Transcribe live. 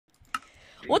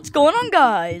What's going on,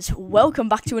 guys? Welcome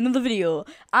back to another video,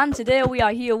 and today we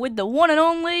are here with the one and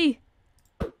only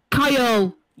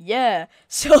Kyle. Yeah,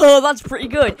 so that's pretty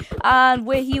good. And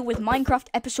we're here with Minecraft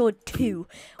episode 2,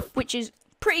 which is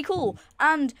pretty cool.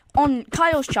 And on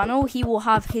Kyle's channel, he will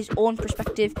have his own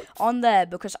perspective on there,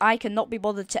 because I cannot be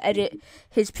bothered to edit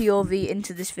his POV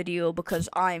into this video because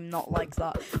I'm not like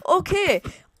that. Okay,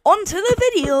 on to the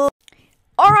video.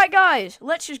 Alright guys,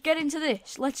 let's just get into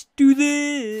this. Let's do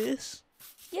this.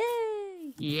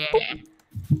 Yay! Yeah.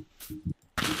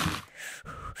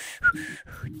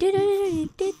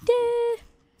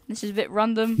 This is a bit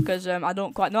random because I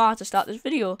don't quite know how to start this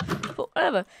video, but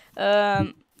whatever.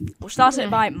 We'll start it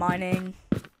by mining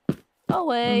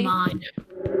away. Mine.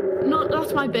 No,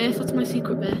 that's my base. That's my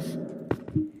secret base.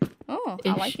 Oh,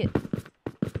 I like it.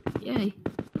 Yay.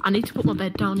 I need to put my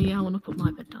bed down here. I want to put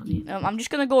my bed down here. I'm just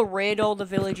gonna go raid all the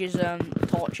villages'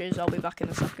 torches. I'll be back in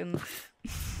a second.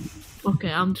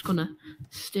 Okay, I'm just gonna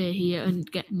stay here and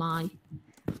get my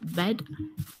bed.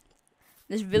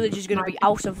 This village is gonna be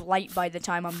out of light by the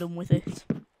time I'm done with it.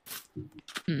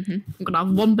 I'm gonna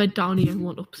have one bed down here and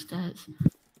one upstairs.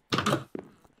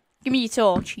 Give me your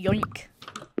torch, yoink.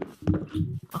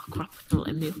 Oh crap, don't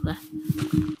let me up there.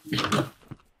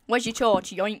 Where's your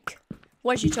torch, yoink?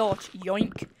 Where's your torch,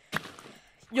 yoink?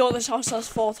 Yo, this house has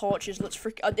 4 torches. Let's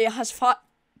it has 5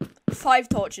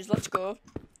 torches. Let's go.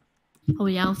 Oh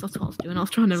yeah, that's what I was doing. I was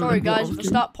trying to Sorry remember what I guys, was if I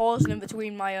doing. start pausing in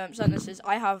between my sentences,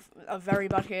 I have a very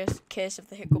bad case of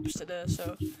the hiccups today,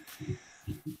 so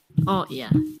Oh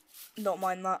yeah. don't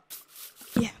mind that.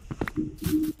 Yeah.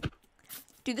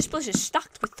 Dude, this place is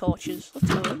stacked with torches.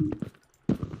 Let's go.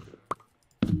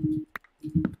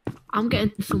 I'm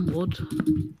getting some wood.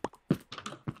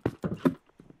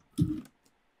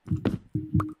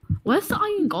 Where's the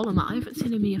iron golem at? I haven't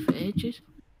seen him here for ages.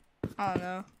 I don't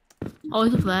know. Oh,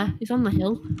 he's up there. He's on the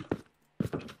hill.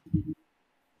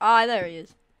 Ah, there he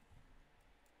is.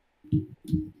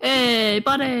 Hey,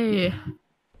 buddy!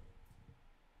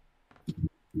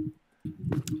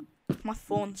 My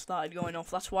phone started going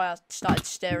off. That's why I started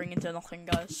staring into nothing,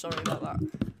 guys. Sorry about that.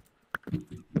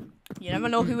 You never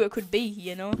know who it could be,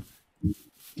 you know?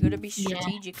 You gotta be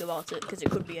strategic about it, because it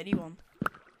could be anyone.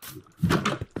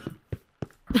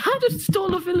 I just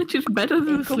stole a villager's better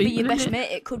than It could be your best mate.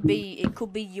 mate. It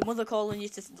could be your mother calling you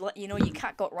to let you know your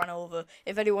cat got run over.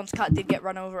 If anyone's cat did get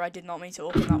run over, I did not mean to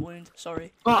open that wound.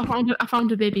 Sorry. Oh, I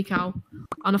found a baby cow,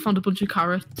 and I found a bunch of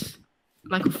carrots,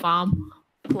 like a farm.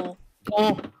 Cool.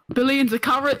 Oh, billions of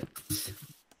carrots!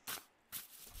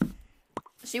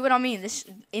 See what I mean? This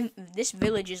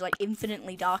village is like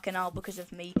infinitely darker now because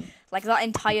of me. Like that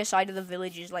entire side of the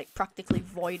village is like practically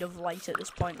void of light at this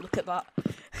point. Look at that.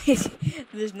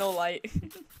 There's no light.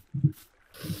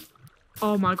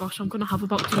 Oh my gosh, I'm gonna have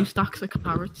about 2 stacks of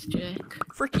carrots, Jake.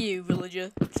 Frick you,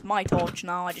 villager. It's my torch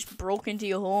now. I just broke into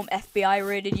your home, FBI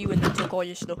raided you, and then took all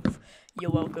your stuff.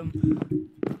 You're welcome.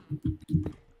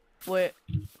 Wait.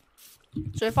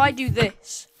 So if I do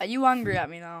this, are you angry at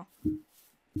me now?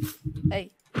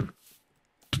 Hey.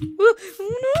 No!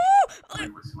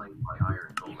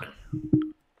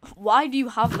 Why do you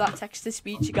have that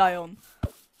text-to-speech guy on?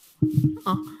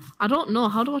 Oh, I don't know.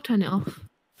 How do I turn it off?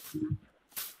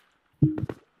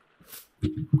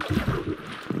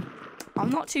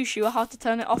 I'm not too sure how to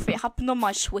turn it off. It happened on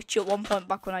my Switch at one point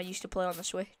back when I used to play on the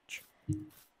Switch.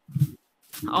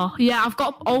 Oh yeah, I've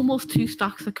got almost 2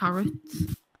 stacks of carrots,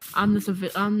 and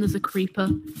there's a creeper.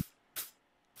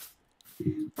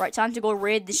 Right, time to go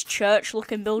raid this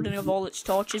church-looking building of all its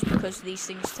torches, because these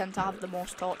things tend to have the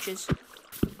most torches.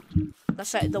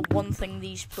 That's like the one thing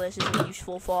these places are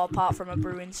useful for, apart from a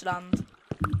brewing stand.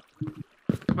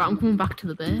 Right, I'm coming back to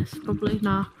the base, probably.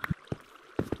 Nah.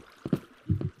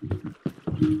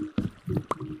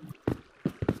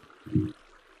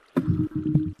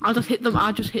 I just hit the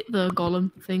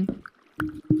golem thing.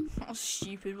 That was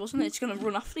stupid, wasn't it? It's gonna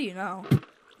run after you now.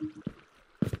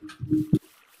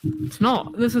 It's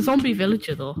not. There's a zombie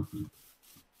villager though.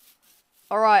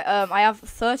 Alright, I have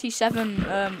 37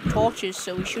 torches,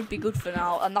 so we should be good for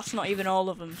now, and that's not even all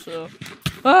of them, so...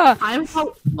 Ah! I have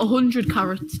about 100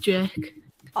 carrots, Jake.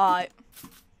 Alright.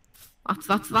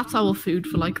 That's our food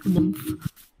for like the month.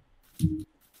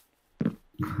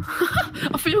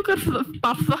 I feel good for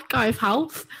that guy's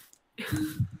house.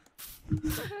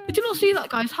 Did you not see that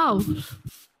guy's house?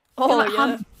 Oh, He, like, yeah.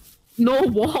 had no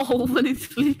walls and he's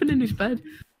sleeping in his bed.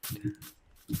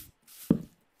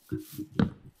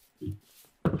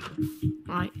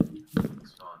 Right.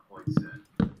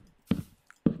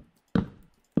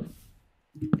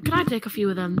 Can I take a few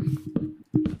of them?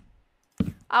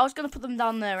 I was gonna put them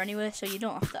down there anyway, so you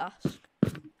don't have to ask.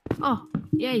 Oh,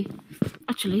 yay.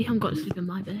 Actually, I'm going to sleep in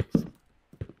my base.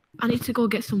 I need to go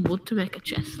get some wood to make a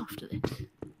chest after this.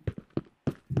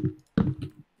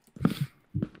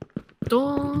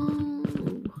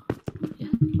 Yeah,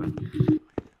 right.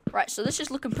 Right, so this is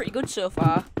looking pretty good so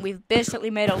far. We've basically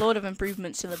made a load of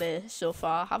improvements to the base so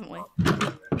far, haven't we?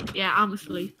 Yeah, I'm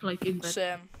asleep, like in bed.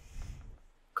 Same.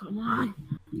 Come on.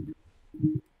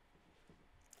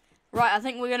 Right, I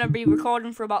think we're going to be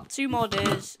recording for about 2 more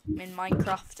days in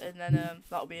Minecraft, and then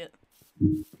that'll be it.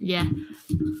 Yeah.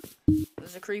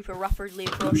 There's a creeper rapidly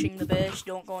approaching the base,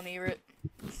 don't go near it.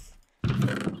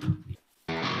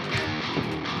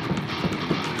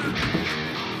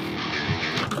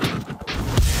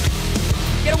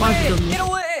 Get away! Get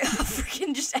away! I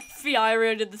freaking just FBI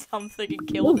raided the damn thing and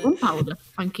killed it. Gunpowder,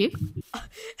 thank you.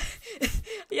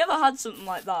 You ever had something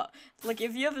like that? Like,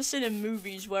 have you ever seen in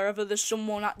movies wherever there's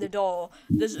someone at the door,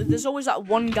 there's always that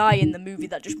one guy in the movie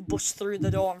that just busts through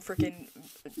the door and freaking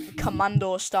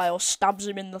commando style stabs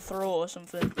him in the throat or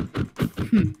something.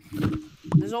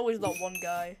 There's always that one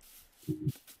guy.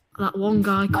 That one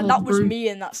guy called And that was Bruce. me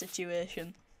in that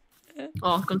situation.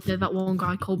 Oh, I was going to say that one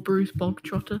guy called Bruce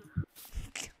Bogtrotter.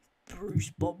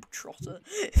 Bruce Bob Trotter.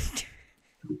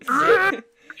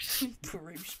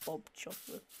 Bruce Bob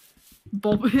Trotter.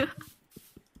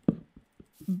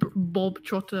 Bob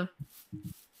Trotter.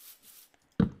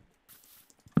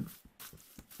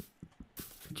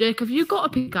 Jake, have you got a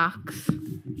pickaxe?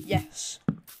 Yes.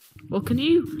 Well, can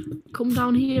you come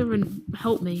down here and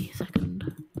help me a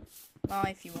second? Ah,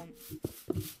 if you want.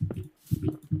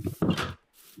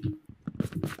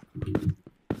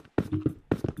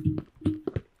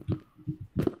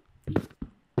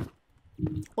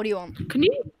 What do you want? Can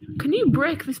you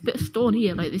break this bit of stone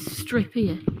here, like this strip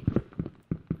here?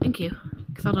 Thank you,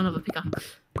 because I don't have a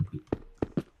pickaxe.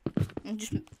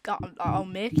 I'll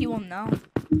make you one now.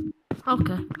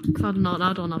 Okay, because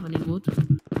I don't have any wood.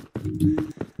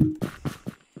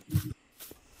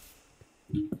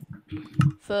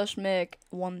 First, make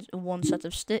one set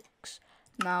of sticks.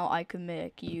 Now I can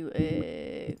make you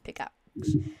a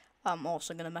pickaxe. I'm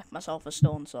also gonna make myself a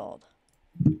stone sword.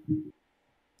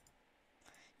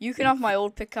 You can have my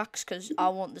old pickaxe because I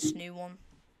want this new one.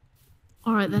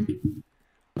 All right then.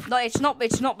 No, it's not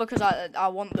because I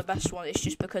want the best one. It's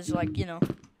just because, like, you know.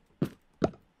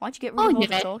 Why'd you get rid of all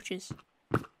the torches?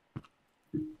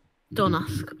 Don't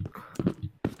ask.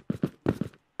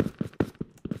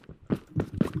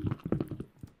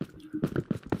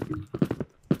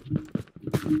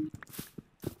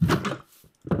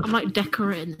 I'm like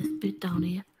decorating this bit down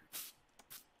here.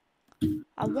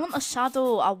 I want a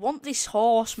saddle. I want this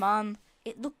horse, man.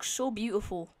 It looks so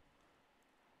beautiful.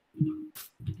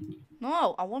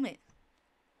 No, I want it.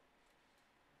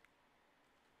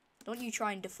 Don't you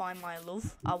try and define my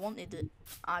love. I wanted it.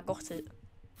 I got it.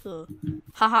 So,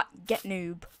 haha, get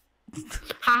noob.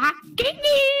 Haha, get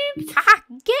noob! Haha,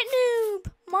 get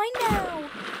noob! Mine now.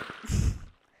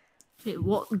 Wait,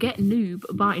 what? Get noob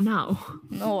by now?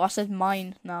 No, I said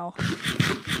mine now.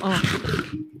 Oh,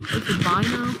 it's by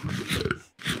now.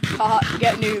 Haha,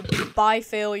 get noob. Buy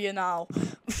failure now.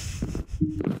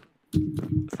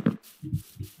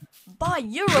 Buy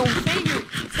your own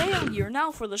failure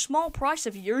now for the small price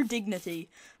of your dignity.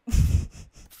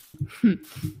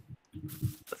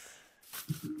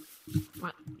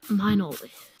 Right, mine all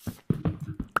this.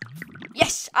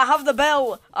 Yes, I have the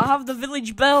bell. I have the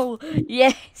village bell.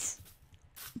 Yes.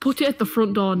 Put it at the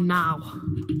front door now.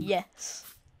 Yes.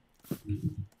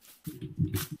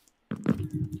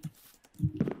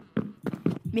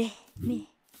 Me. Meep,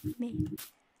 meep,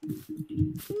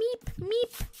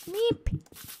 meep,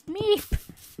 meep.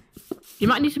 You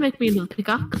might need to make me another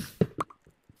pickaxe.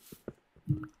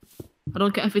 I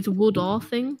don't care if it's a wood or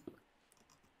thing.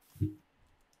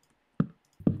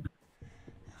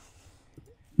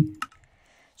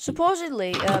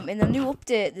 Supposedly, in the new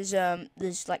update,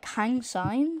 there's like hang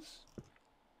signs.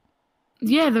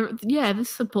 Yeah, there's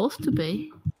supposed to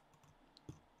be.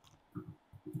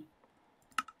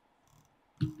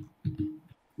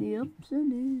 The ups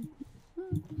and downs.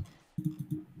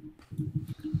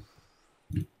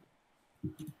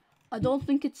 I don't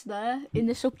think it's there in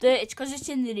this update. It's because it's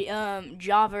in the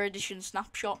Java Edition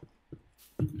snapshot.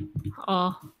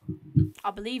 Oh.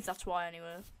 I believe that's why,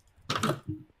 anyway.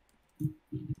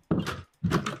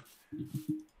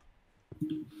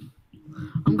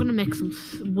 I'm gonna make some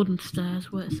wooden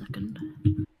stairs. Wait a second.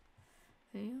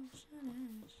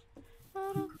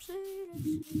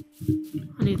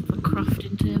 I need the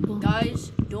crafting table.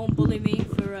 Guys, don't bully me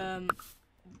for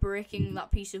breaking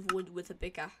that piece of wood with a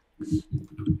pickaxe.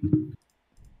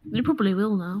 You probably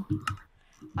will now.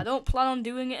 I don't plan on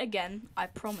doing it again, I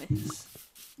promise.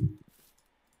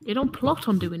 You don't plot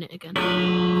on doing it again.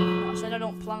 I said I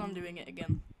don't plan on doing it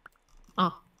again.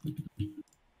 Oh.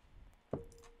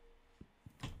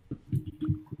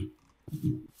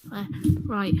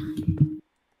 Right.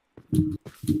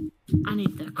 I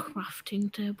need the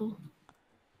crafting table.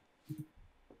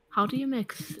 How do you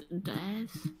make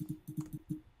stairs?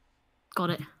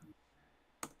 Got it.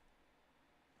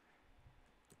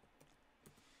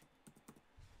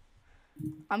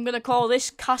 I'm gonna call this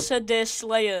Casa de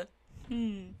Slayer.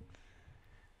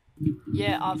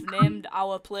 Yeah, I've named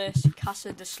our place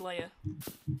Casa de Slayer.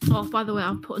 Oh, by the way,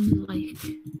 I'm putting like.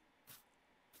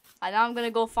 And I'm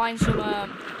gonna go find some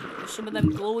of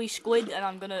them glowy squid, and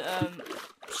I'm gonna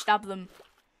stab them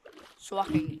so I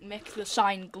can make the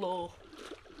sign glow.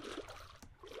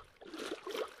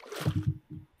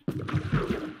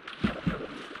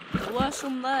 There were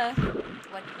some there,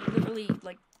 like literally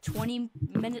like 20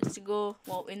 minutes ago.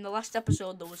 Well, in the last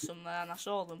episode there was some there, and I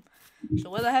saw them.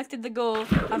 So where the heck did they go?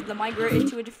 Have they migrated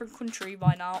to a different country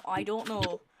by now? I don't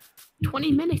know.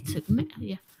 20 minutes ago?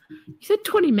 Yeah. You said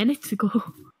 20 minutes ago.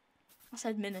 I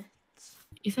said minutes.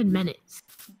 You said minutes.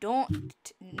 Don't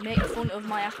make fun of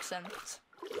my accent.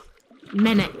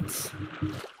 Minutes.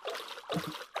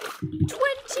 20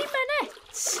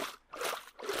 minutes!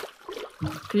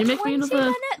 Can you make me another?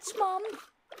 20 minutes, Mum!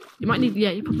 You might need. Yeah,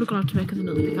 you're probably gonna have to make us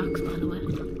another pickaxe, by the way.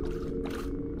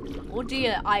 Oh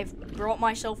dear, I've brought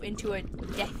myself into a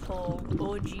death hole.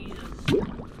 Oh Jesus.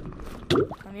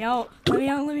 Let me out. Let me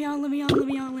out. Let me out. Let me out. Let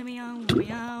me out. Let me out. Let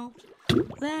me out.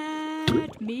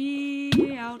 Let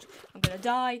me out. I'm gonna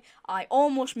die. I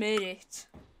almost made it,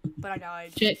 but I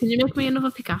died. Jake, can you make me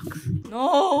another pickaxe?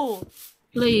 No!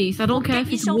 Please, I don't care if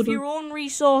Get it's yourself wooden. your own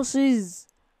resources.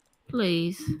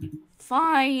 Please.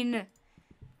 Fine.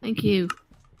 Thank you.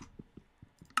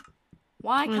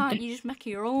 Why can't you just make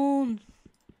your own?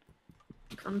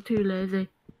 I'm too lazy.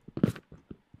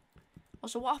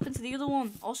 Also, what happened to the other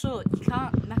one? Also, you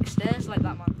can't make stairs like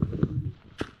that, man.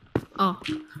 Oh.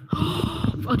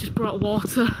 I just brought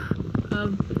water. I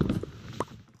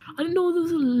didn't know there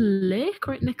was a lake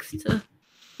right next to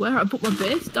where I put my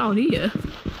base down here. I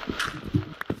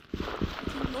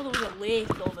didn't know there was a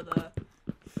lake over there.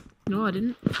 No, I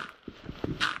didn't.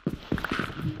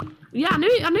 Yeah,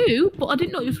 I knew, but I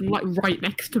didn't know it was like right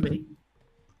next to me.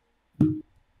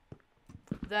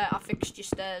 There, I fixed your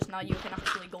stairs. Now you can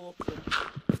actually go up them.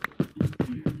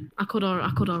 I could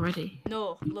already.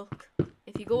 No, look.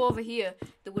 If you go over here,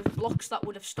 there was blocks that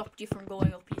would have stopped you from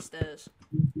going up your stairs.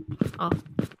 Oh.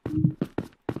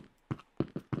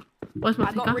 Where's my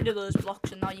I got rid of those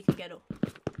blocks and now you can get up.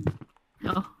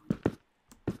 Oh.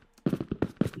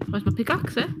 Where's my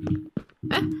pickaxe, eh?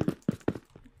 Eh?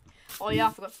 Oh yeah,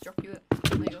 I forgot to drop you it.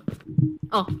 There you go.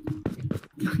 Oh.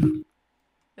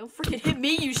 Don't freaking hit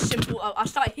me, you simple. I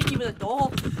started hitting you with a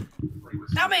door.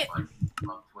 Damn it!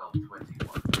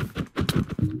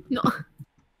 No.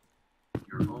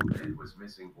 Your home head was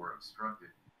missing or obstructed.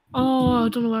 Oh, I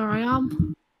don't know where I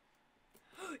am.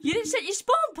 You didn't set your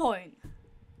spawn point.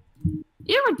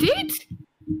 Yeah, I did.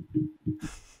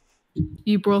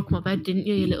 You broke my bed, didn't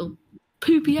you, you little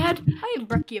poopy head? I didn't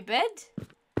break your bed.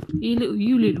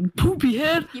 You little poopy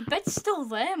head. Your bed's still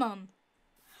there, man.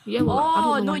 Yeah, well, I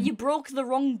Oh don't know no, you broke the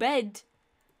wrong bed.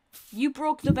 You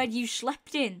broke the bed you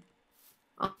slept in.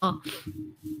 Oh,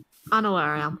 I know where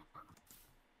I am.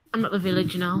 I'm at the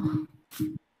village now.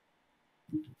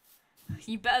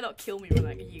 You better not kill me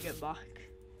when you get back.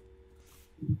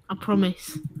 I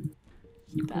promise.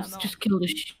 You better not. I've just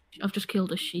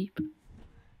killed a sheep.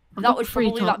 That was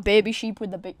probably that baby sheep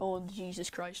with the big. Oh Jesus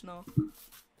Christ, no!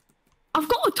 I've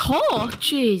got a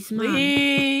torch, jeez, man.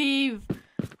 Leave.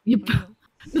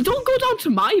 Don't go down to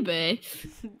my base.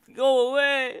 Go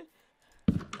away.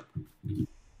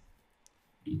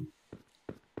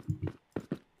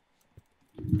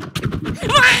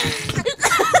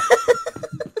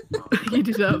 You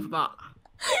deserve that.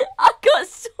 I got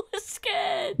so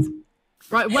scared.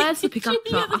 Right, where's the pickaxe?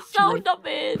 Did you hear the sound I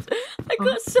made? I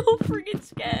got so freaking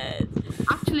scared.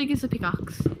 Actually, gives a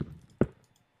pickaxe.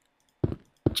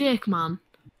 Jake, man.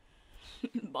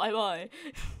 Bye bye.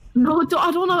 No,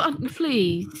 I don't know.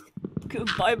 Please.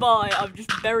 Bye bye. I've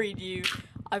just buried you.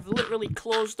 I've literally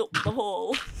closed up the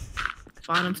hole.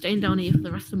 Fine, I'm staying down here for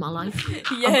the rest of my life.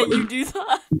 Yeah, you do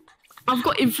that. I've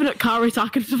got infinite carrot. I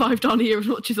can survive down here as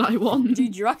much as I want.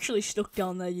 Dude, you're actually stuck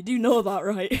down there. You do know that,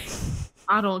 right?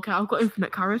 I don't care. I've got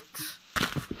infinite carrots.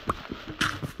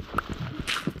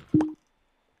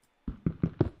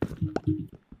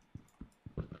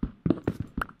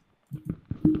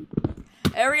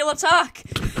 Aerial attack!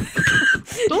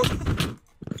 Don't.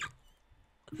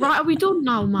 Right, are we done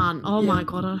now, man? Oh Yeah. my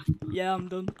god. Yeah, I'm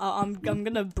done. I'm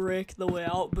gonna break the way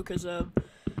out because I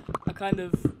kind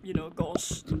of, you know, got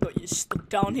you stuck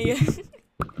down here.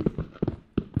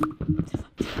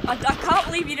 I can't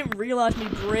believe you didn't realise me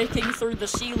breaking through the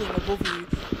ceiling above you.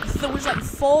 There was like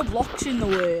 4 blocks in the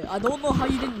way. I don't know how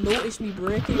you didn't notice me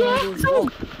breaking all Yeah, those so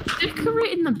blocks.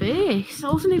 decorating the base.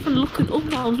 I wasn't even looking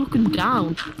up, I was looking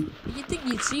down. You'd think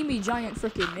you'd see me giant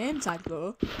freaking name tag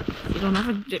though. You don't have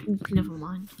a... Never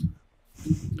mind.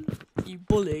 You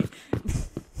bully.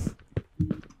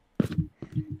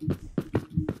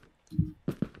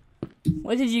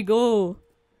 Where did you go?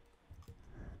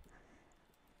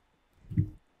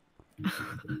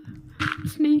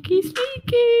 Sneaky,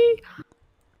 sneaky.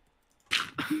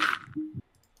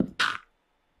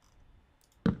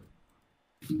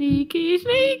 Sneaky,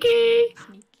 sneaky.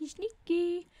 Sneaky,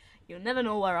 sneaky. You'll never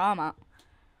know where I'm at.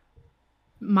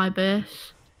 My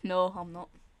base. No, I'm not.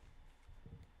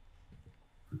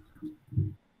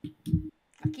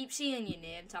 I keep seeing your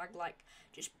name tag like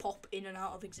just pop in and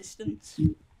out of existence.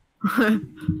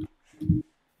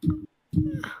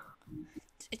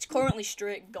 It's currently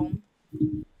straight gone.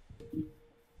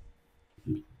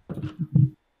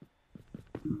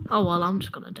 Oh well, I'm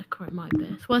just gonna decorate my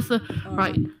base. Where's the... All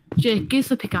Right, Jake, give us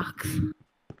the pickaxe.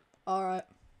 Alright.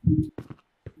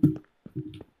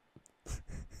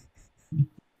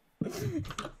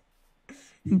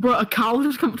 Bro, a cow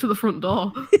just come up to the front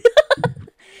door.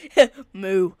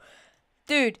 Moo.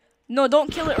 Dude, no,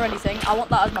 don't kill it or anything. I want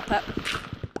that as my pet.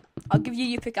 I'll give you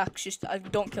your pickaxe, just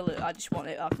don't kill it. I just want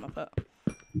it as my pet.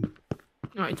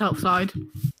 Right, it's outside.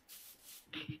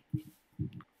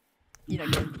 You're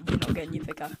not getting your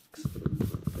pickaxe.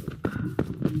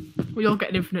 We're all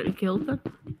getting infinitely killed then.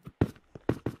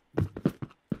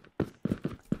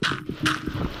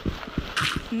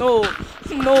 No,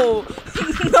 no,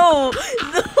 no, no,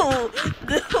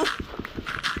 no.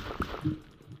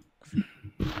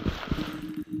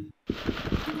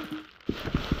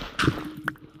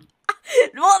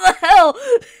 What the hell?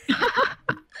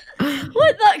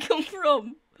 Where'd that come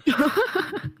from?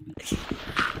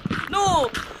 No,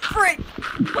 frick.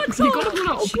 What's You gotta run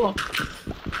out of block.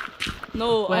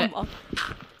 No, Wait.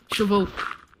 Shovel.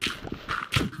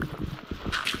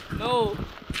 No.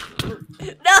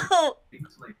 No.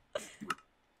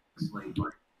 Slain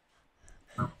by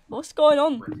What's going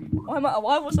on?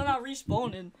 Why wasn't I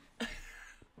respawning?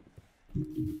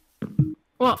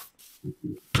 What?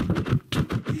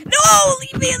 No,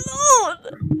 leave me alone.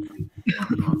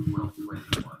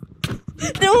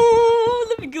 No,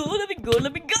 let me go, let me go,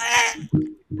 let me go.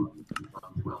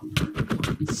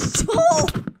 Stop.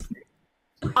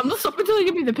 I'm not stopping until you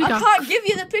give me the I pickaxe. can't give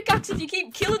you the pickaxe if you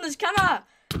keep killing us, can I?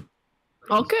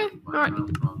 Okay, alright.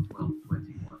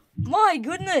 My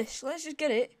goodness, let's just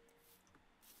get it.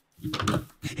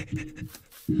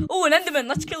 Oh, an Enderman,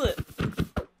 let's kill it.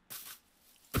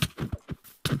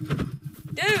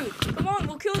 Dude, come on,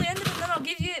 we'll kill the Enderman, then I'll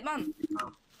give you it, man.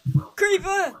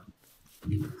 Creeper!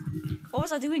 What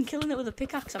was I doing killing it with a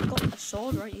pickaxe? I've got a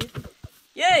sword right here.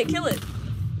 Yay, kill it.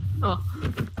 Oh.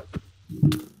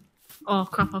 Oh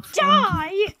crap, I've spawned.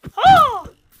 Die! Oh!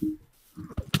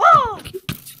 Oh!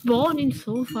 Spawning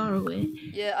so far away.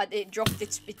 Yeah, it dropped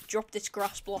its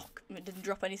grass block. It didn't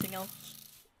drop anything else.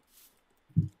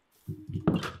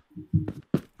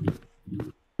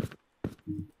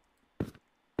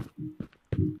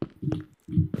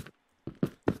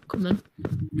 Come then.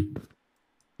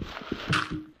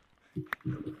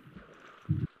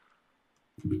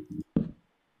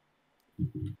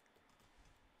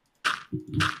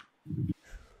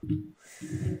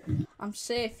 I'm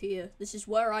safe here. This is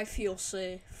where I feel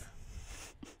safe.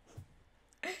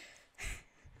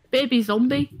 Baby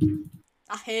zombie.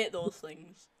 I hate those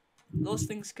things. Those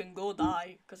things can go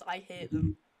die because I hate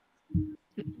them.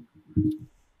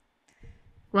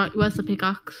 Right, where's the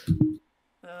pickaxe?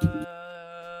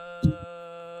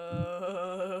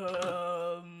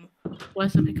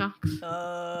 Where's the pickaxe?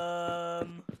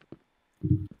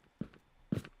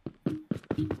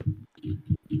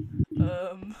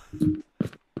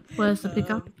 Where's the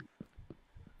pickaxe?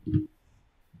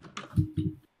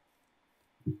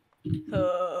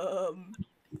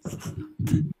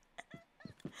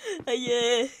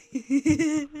 Yeah.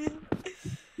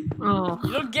 Oh.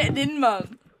 You're not getting in,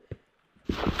 man.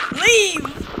 Leave!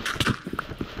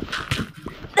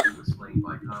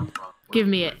 Give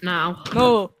me it now.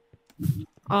 No.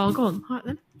 Oh, go on. Right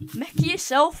then. Make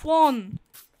yourself one.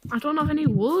 I don't have any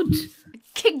wood.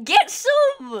 Can get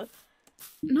some.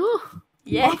 No.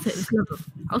 Yes.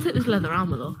 I'll take this leather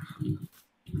armor though.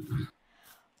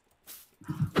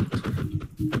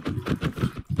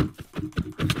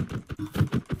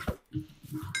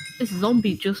 This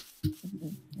zombie just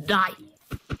died.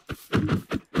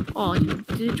 Oh,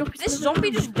 did it drop? This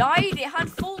zombie just died. It had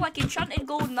full like enchanted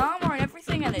golden armor and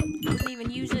everything, and it didn't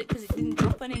even use it because it didn't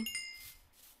drop any.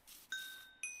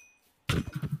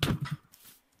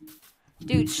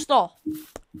 Dude, stop.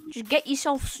 Just get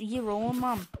yourself your own,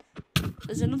 man.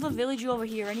 There's another village over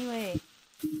here anyway.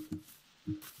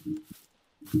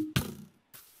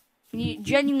 You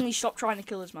genuinely stop trying to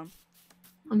kill us, man.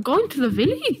 I'm going to the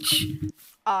village.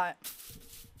 Alright.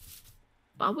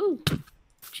 But I will.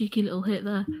 Cheeky little hit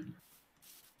there.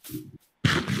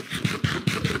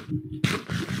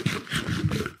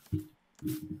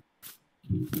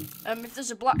 If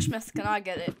there's a blacksmith, can I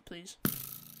get it, please?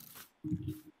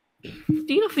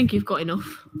 Do you not think you've got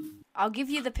enough? I'll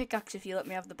give you the pickaxe if you let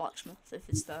me have the blacksmith, if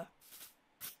it's there.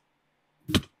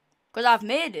 Because I've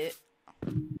made it.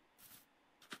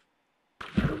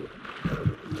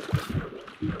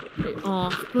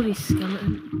 Oh, bloody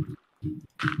skeleton.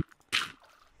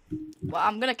 Well,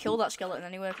 I'm going to kill that skeleton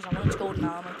anyway, because I want its golden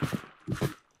armor.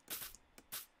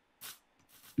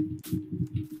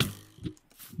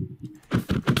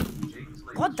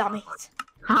 God damn it.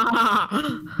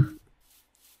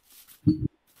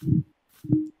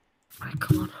 Right,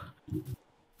 come on.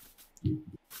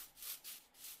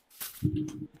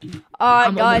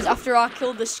 Alright guys, after I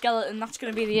killed the skeleton, that's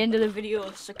going to be the end of the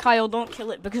video. So Kyle, don't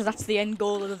kill it because that's the end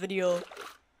goal of the video.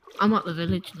 I'm at the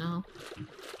village now.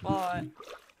 Alright.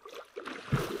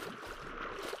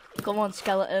 Come on,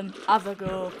 skeleton. Have a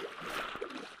go.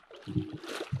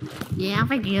 Yeah,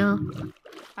 have a go.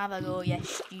 Have a go, you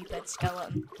stupid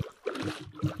skeleton.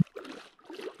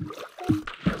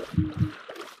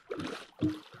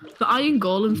 The iron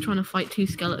golem's trying to fight two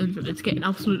skeletons, but it's getting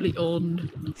absolutely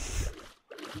owned.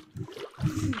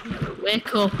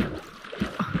 Wake up.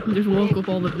 I just woke up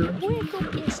all the village. Wake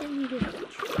up, you silly bitch.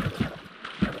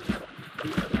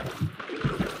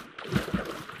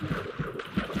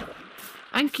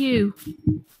 Thank you.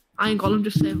 Iron golem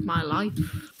just saved my life.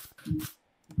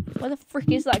 Where the frick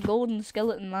is that golden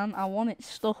skeleton, man? I want its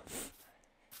stuff.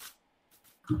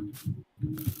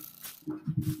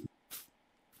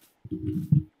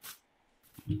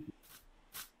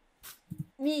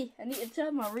 Me, I need to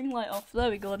turn my ring light off.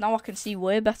 There we go. Now I can see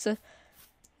way better.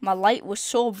 My light was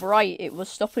so bright, it was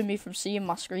stopping me from seeing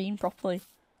my screen properly.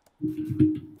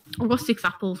 I've got 6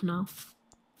 apples now.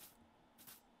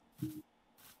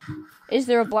 Is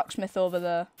there a blacksmith over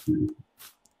there?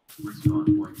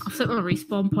 I've set my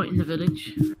respawn point in the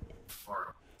village.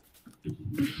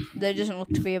 There doesn't look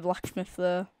to be a blacksmith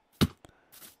there.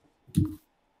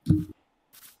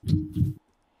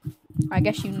 I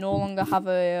guess you no longer have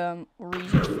a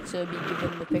reason to be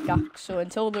given the pickaxe, so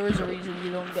until there is a reason,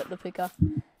 you don't get the pickaxe.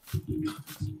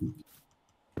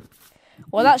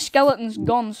 Well, that skeleton's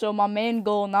gone, so my main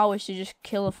goal now is to just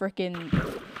kill a freaking...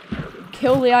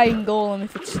 Kill the iron golem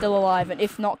if it's still alive, and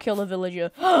if not, kill a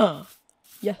villager.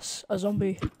 Yes, a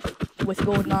zombie with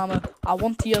golden armor. I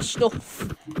want your stuff.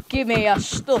 Give me your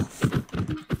stuff.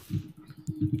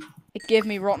 It gave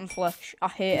me rotten flesh. I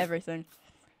hate everything.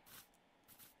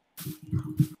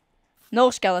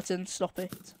 No skeleton, stop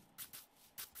it.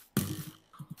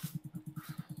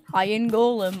 Iron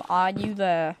golem, are you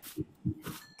there?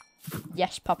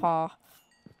 Yes, Papa.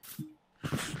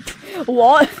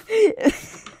 What?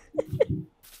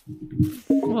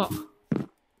 What?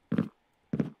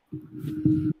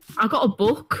 I got a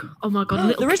book. Oh my god,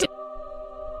 little There is kid.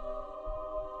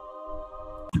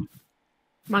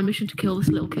 My mission to kill this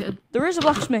little kid. There is a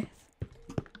blacksmith.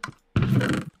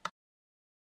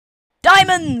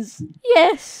 Diamonds!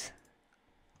 Yes!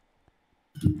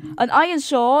 An iron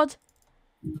sword.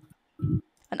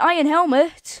 An iron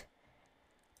helmet.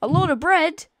 A load of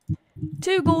bread.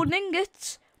 2 golden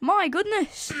ingots. My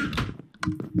goodness.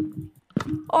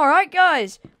 Alright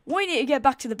guys, we need to get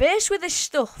back to the base with this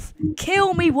stuff.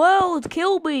 Kill me world,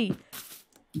 kill me.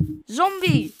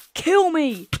 Zombie, kill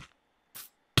me.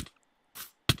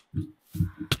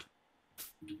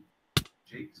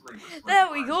 There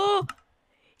we go.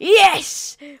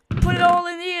 Yes! Put it all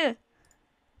in here.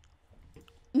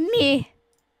 Me.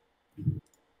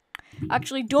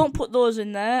 Actually, don't put those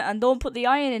in there, and don't put the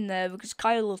iron in there, because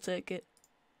Kyle will take it.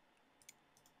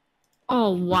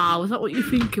 Oh wow, is that what you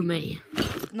think of me?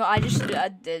 No, I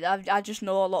just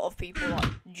know a lot of people that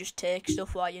just take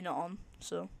stuff while you're not on,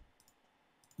 so.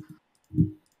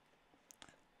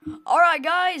 Alright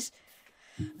guys,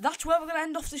 that's where we're going to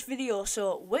end off this video,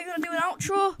 so we're going to do an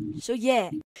outro, so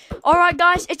yeah. Alright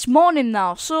guys, it's morning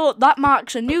now, so that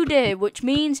marks a new day, which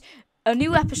means a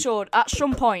new episode at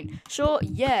some point. So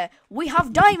yeah, we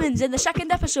have diamonds in the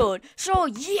second episode, so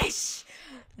yes!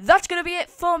 that's going to be it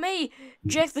for me,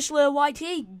 Jake the Slayer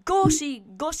YT. Go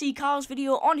see Carl's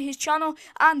video on his channel,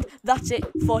 and that's it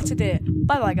for today.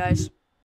 Bye bye, guys.